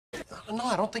No,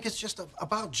 I don't think it's just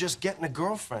about just getting a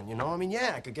girlfriend, you know? I mean,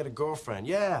 yeah, I could get a girlfriend,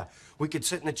 yeah. We could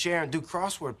sit in a chair and do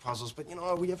crossword puzzles, but, you know,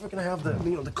 are we ever gonna have the,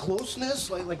 the closeness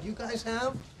like you guys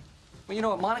have? Well, you know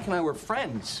what, Monica and I were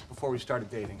friends before we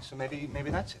started dating, so maybe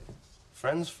that's it.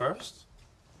 Friends first?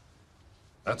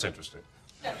 That's interesting.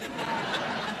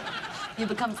 You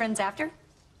become friends after?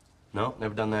 No,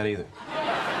 never done that either.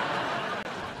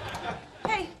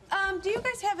 Hey, do you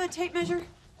guys have a tape measure?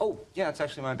 Oh, yeah, it's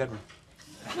actually my bedroom.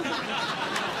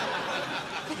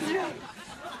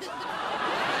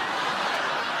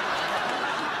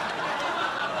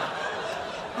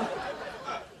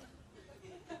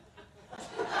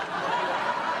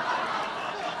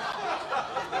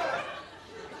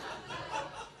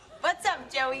 What's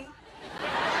up, Joey?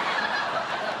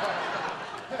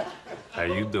 How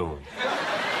you doing?